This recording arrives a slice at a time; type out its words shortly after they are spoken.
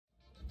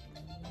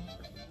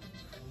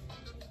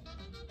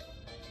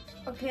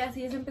Ok,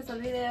 así es empezó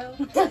el video.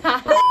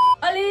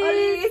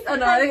 ¡Olis! Oh,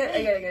 no,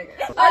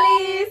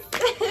 ¡Olis!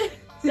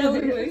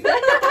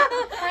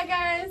 Hi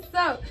guys,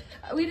 so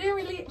we didn't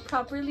really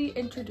properly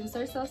introduce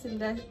ourselves in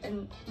that,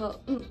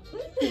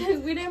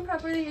 we didn't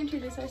properly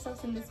introduce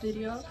ourselves in this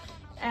video,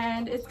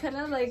 and it's kind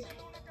of like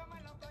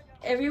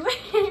everywhere.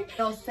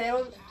 No,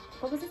 cero,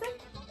 what was it?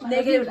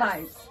 Negative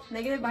vibes.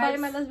 Negative vibes.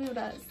 Malas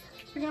vibras.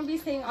 We're gonna be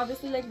saying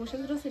obviously like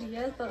muchas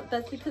groserías, but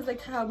that's because like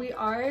how we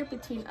are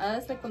between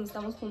us, like cuando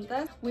estamos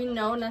juntas, we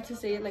know not to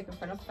say it like in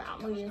front of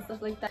family and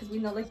stuff like that, because we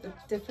know like the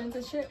difference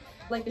and shit.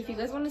 Like if you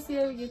guys want to see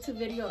a YouTube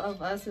video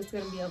of us, it's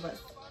gonna be of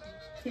us.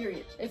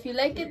 Period. If you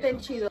like it, then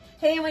chido.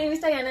 Hey, my name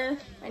is Diana.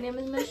 My name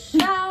is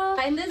Michelle.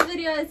 In this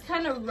video, it's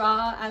kind of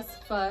raw as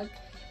fuck.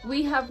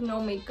 We have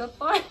no makeup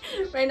on.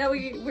 Right now,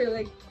 we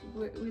look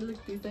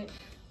decent.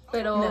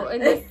 But no.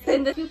 in this,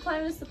 if you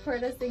plan to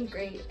support us, then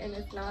great. And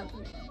if not,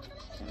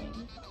 I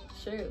mean,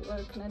 sure.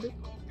 What can I do?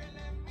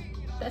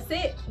 That's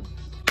it.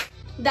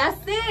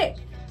 That's it.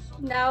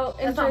 Now,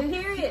 that's all,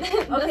 period.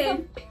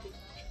 Okay.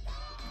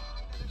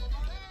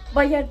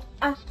 Vayan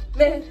a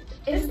ver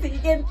el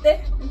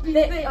siguiente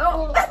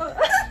video.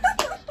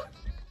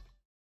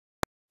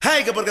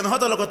 Hey, que porque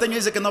nosotros los costeños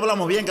dicen que no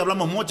hablamos bien, que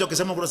hablamos mucho, que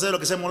somos groseros,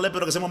 que somos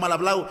léperos, que somos mal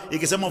hablados y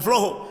que somos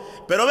flojos.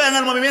 Pero vean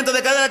el movimiento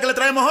de cadera que le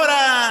traemos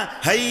ahora.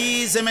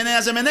 Ahí se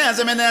menea, se menea,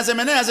 se menea, se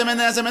menea, se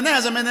menea, se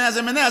menea, se menea,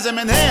 se menea, se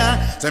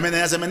menea. Se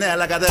menea, se menea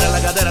la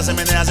cadera, se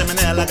menea, se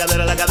menea la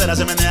cadera,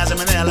 se menea, se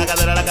menea la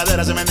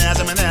cadera, se menea,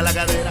 se menea la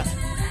cadera.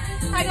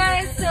 Hi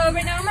guys, so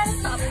right now I'm at a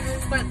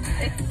Starbucks, but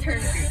it's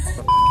turn green.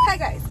 Hi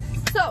guys,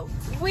 so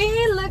we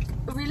look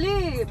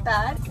really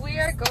bad. We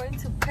are going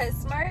to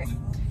PetSmart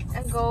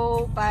and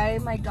go buy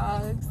my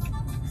dogs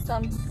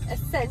some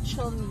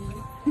essential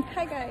needs.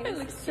 Hi guys.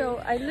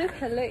 I look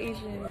hella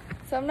Asian.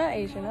 So I'm not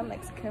Asian, I'm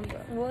Mexican,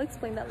 but we'll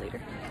explain that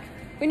later.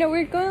 Wait, no,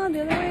 we're going on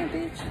the other way,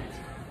 bitch.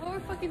 What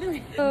we're fucking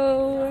doing?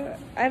 So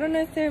I don't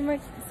know if they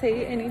might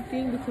say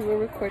anything because we're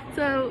recording.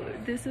 So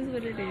this is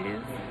what it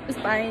is.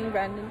 Just buying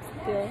random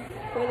stuff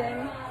for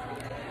them.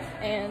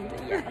 And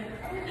yeah.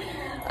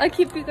 I'll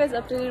keep you guys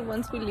updated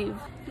once we leave.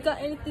 You got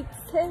anything to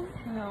say?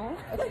 No.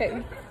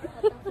 Okay.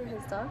 For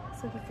his dog,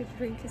 so he could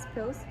drink his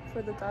pills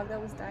for the dog that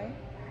was dying.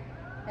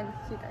 And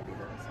he died of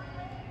those.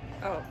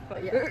 Oh,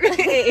 but yeah.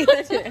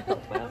 That didn't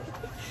help out.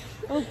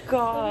 Oh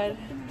god.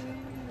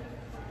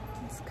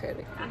 It's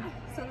critical.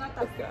 So not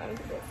that good.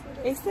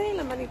 Ese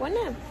la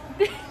marihuana.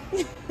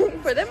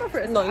 For them or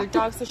for us? No, your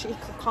dog so she can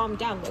calm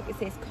down. Look, it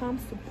says calm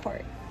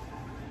support.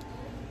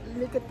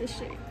 Look at this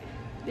shit.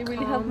 They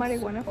really have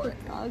marijuana for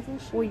dogs and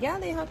shit. Well, yeah,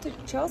 they have to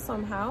chill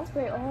somehow.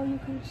 Spray. Oh, you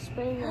can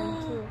spray them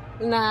too.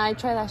 Nah, I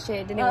tried that shit.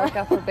 It didn't work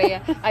out for Bea.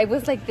 I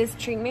was like this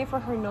treatment for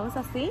her nose,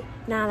 así.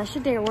 Nah, that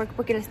shit didn't work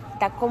porque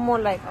está como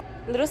like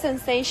a little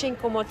sensation,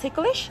 como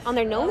ticklish on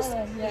their nose.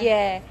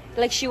 Yeah.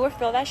 Like she would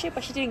feel that shit,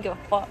 but she didn't give a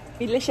fuck.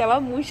 Y le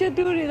echaba mucho,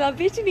 dude. And that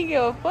bitch didn't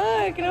give a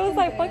fuck. And I was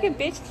like, fucking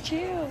bitch,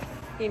 chill.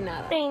 Y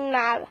nada. Ain't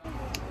nada.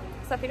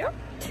 Zafiro?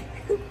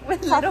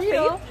 With little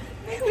face?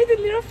 With a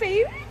little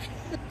face?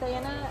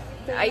 Diana,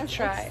 I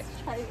tried.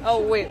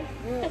 Oh wait.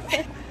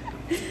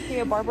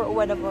 Here, Barbara or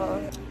whatever.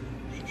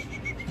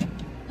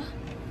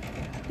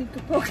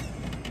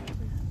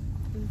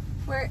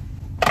 We're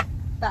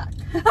back.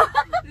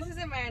 This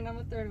isn't mine. I'm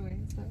gonna throw it away.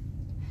 So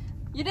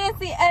you didn't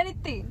see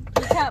anything.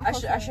 You can't. I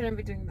shouldn't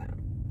be doing that.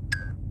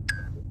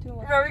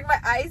 Rubbing my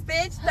eyes,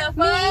 bitch. The fuck?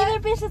 Me either,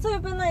 bitch. That's why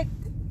I've been like,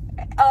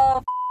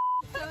 oh.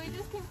 So we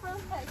just came from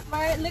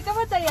PetSmart. Look at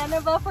what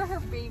Diana bought for her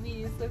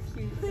baby. It's so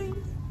cute.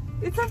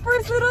 It's her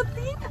first little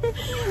thing.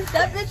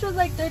 That bitch was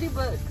like 30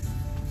 bucks.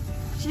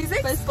 She's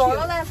like, spoiled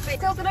that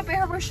bitch. I was gonna pay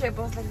her for shit,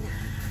 but I was like, nah,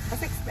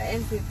 that's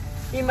expensive.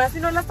 Y más si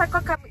no la saco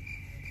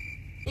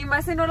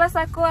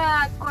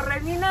a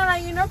correr ni nada,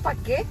 you know, ¿pa'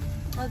 qué?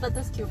 Oh, but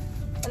that's cute.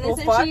 And then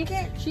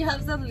she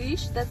has the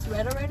leash that's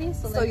red already,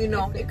 so like, you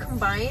know, it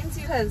combines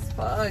because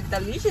fuck, the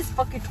leash is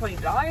fucking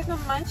 $20, no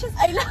manches.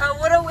 I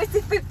would have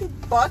wasted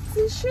 $50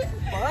 and shit.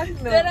 Fuck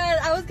no. But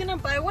I was gonna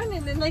buy one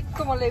and then like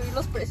como le vi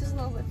los precios and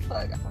I was like,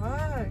 fuck.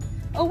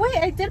 Oh wait,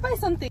 I did buy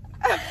something.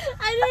 I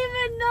didn't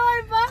even know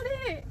I bought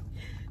it.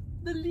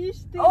 The leash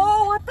thing.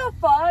 Oh, what the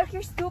fuck?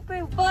 You're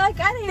stupid. Fuck,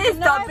 I didn't even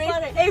know I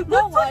bought it. Hey,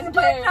 no wonder.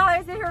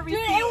 $25 in her receipt.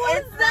 Dude, it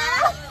was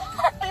that.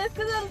 It's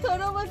because the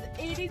total was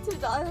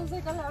 $82. I was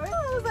like, I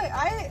was like,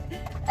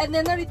 and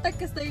then ahorita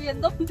que estoy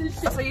viendo.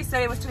 So you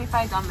said it was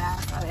 $25,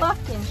 dumbass.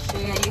 Fucking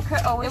shit. Yeah, you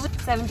could always. It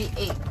was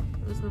 78.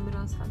 Los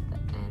números at the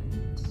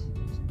end.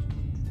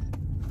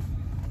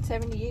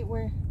 78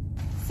 where?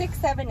 6,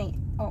 7, 8.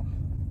 Oh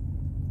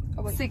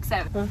wait. 6,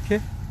 7. Okay.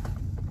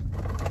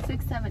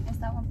 6, 7. Is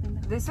that one thing?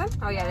 This one?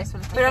 Oh yeah, this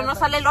one. Pero no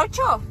sale el 8.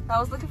 I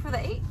was looking for the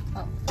 8.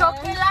 Oh.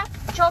 Chóquela,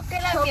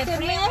 mi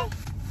prima.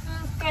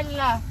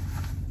 Chóquela.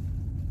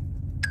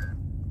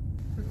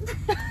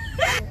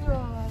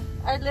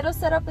 Our little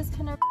setup is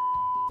kind of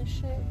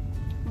shit,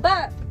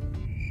 but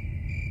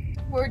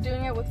we're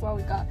doing it with what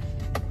we got.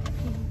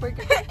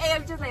 Hey,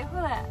 I'm just like,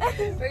 hold on.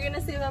 We're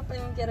gonna save up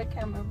and get a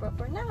camera, but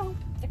for now,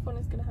 iPhone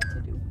is gonna have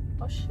to do.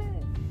 Oh shit!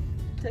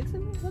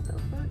 Texting me? What the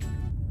fuck?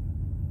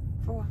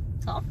 For what?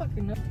 I don't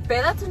fucking know.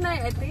 Peda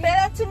tonight, I think.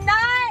 Peda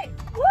tonight!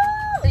 Woo!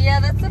 So yeah,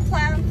 that's the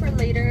plan for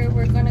later.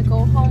 We're gonna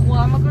go home. Well,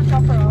 I'm gonna go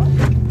drop her off.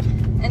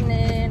 And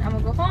then I'm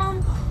gonna go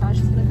home.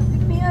 She's gonna come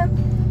pick me up.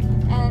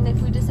 And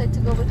if we decide to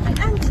go with my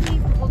auntie,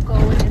 we'll go.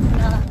 And if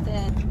not,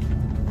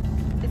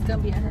 then it's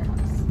gonna be at her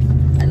house.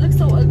 I look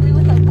so ugly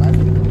without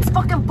glasses. It's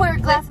fucking put your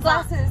glasses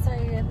on. Glasses,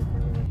 sorry. Yeah.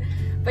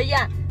 But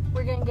yeah,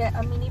 we're gonna get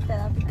a mini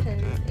peda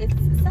because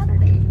it's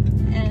Saturday.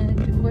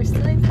 And we're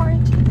still in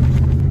quarantine.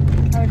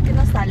 A ver qué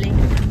nos sale.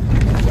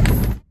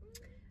 Yes.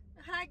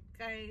 Hi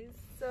guys,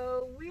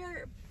 so we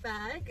are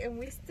back and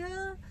we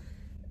still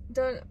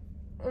don't.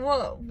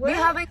 Well, We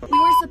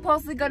were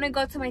supposedly gonna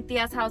go to my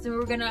tia's house and we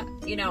were gonna,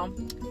 you know,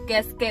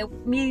 guess que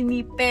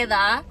mini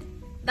peda.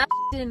 That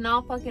did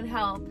not fucking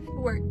help.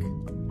 work.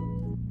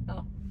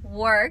 Oh,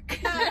 work.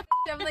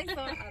 I'm like so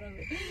out of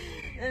it.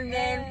 And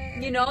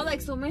then, you know,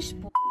 like so much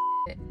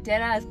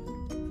dead ass.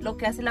 Lo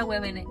que hace la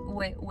huevenes.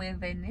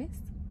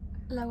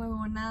 La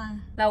huevonada.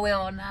 La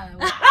huevonada.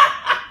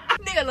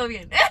 Dígalo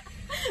bien.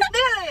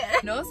 Dígalo bien.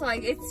 No, so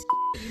like it's,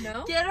 you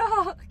know.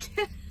 Quiero.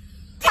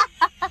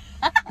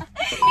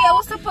 I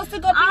was supposed to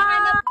go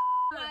behind the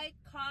white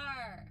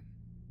car.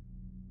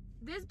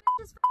 This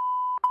bitch is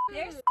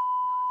There's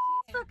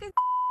fucking.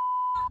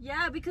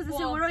 Yeah, because de Well,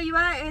 seguro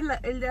iba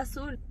el de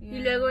azul. Yeah.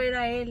 Y luego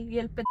era él. Y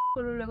el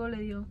pendejo luego le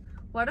dio.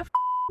 What a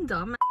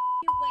dumb.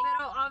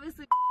 Pero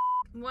obviously,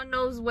 one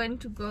knows when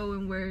to go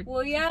and where.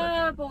 Well,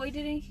 yeah, but we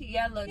didn't.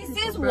 Yeah, look. This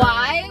is Bro.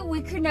 why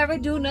we could never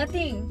do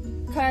nothing.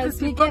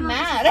 Because we get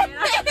mad.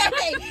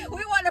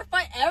 We want to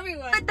fight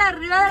everyone. Arriba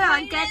de la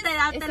banqueta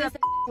y date la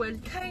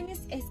vuelta. Kindness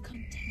is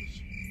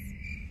contagious.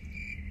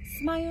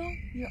 Smile,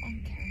 you're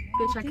on camera.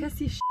 Bitch, I can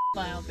see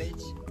Smile,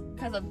 bitch.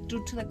 Because of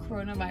due to the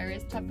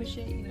coronavirus type of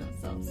shit, you know.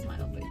 So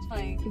smile, bitch.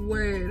 Like,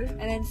 word.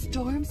 and then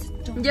storms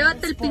don't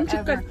Llévate last el pinche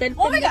forever. cartel.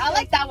 Oh my god, I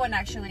like that one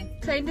actually.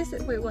 Kindness.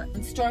 Wait, what?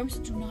 And storms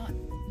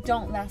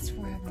don't last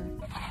forever.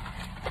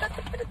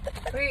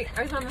 Wait,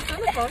 are you on the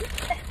phone?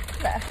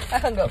 I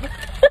hung up.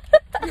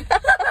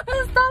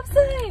 Stop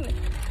sign.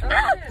 Oh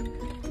shit.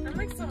 I'm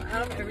like so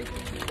out of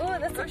everything. Oh,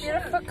 that's a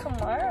beautiful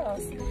Camaro.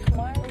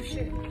 Oh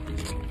shit.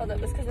 Hold up,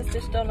 that's because this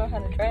bitch don't know how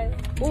to drive.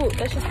 Ooh,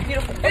 that's just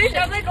beautiful. Bitch,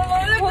 I'm like all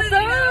over the Hold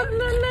up,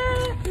 Lala.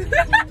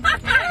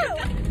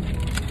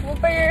 We'll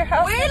buy your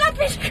house. Wait, la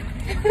bitch.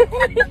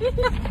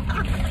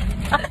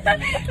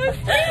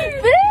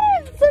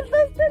 ¡Ven!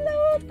 ¡Soltaste la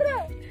otra!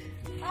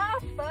 Ah,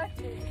 fuck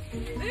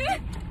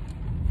it.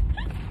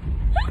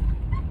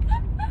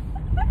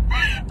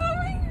 Oh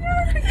my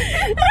god.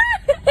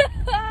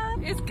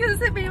 Es que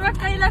se me iba a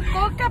caer la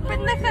coca,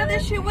 pendeja. The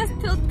shit was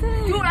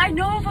tilted. Dude, I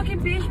know, fucking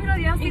bitch, me lo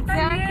odiaste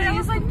Exactly. I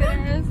was like,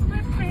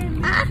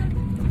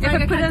 If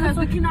I put it because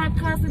we cannot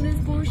cuss in this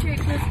bullshit,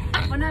 because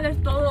van a ver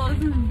todos.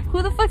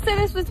 Who the fuck said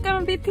this was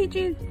gonna be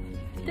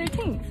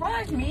PG-13?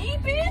 Fuck me,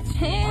 bitch.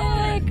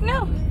 Heck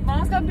no.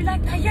 Mom's gonna be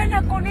like,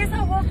 Ayana, con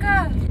esa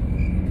boca.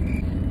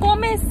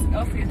 Comes.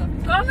 Oh, sí, eso.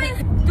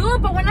 Comes.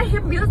 Dude, but when I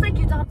hear music,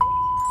 you talk.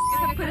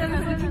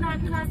 Because we cannot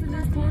cuss in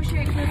this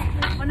bullshit, because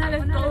van a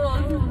ver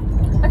todos.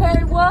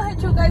 Okay, we'll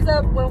hit you guys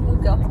up when we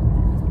go.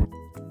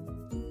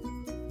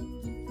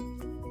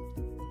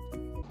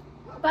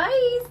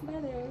 Bye.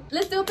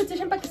 Let's do a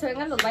petition para que se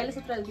vengan los bailes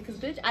otra vez because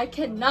bitch, I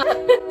cannot.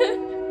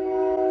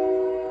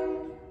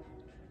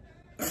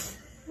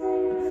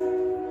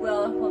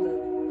 Well, hold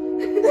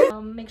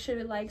on. Make sure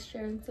to like,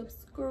 share, and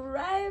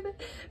subscribe.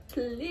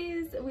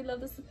 Please, we love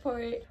the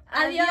support.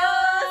 Adios.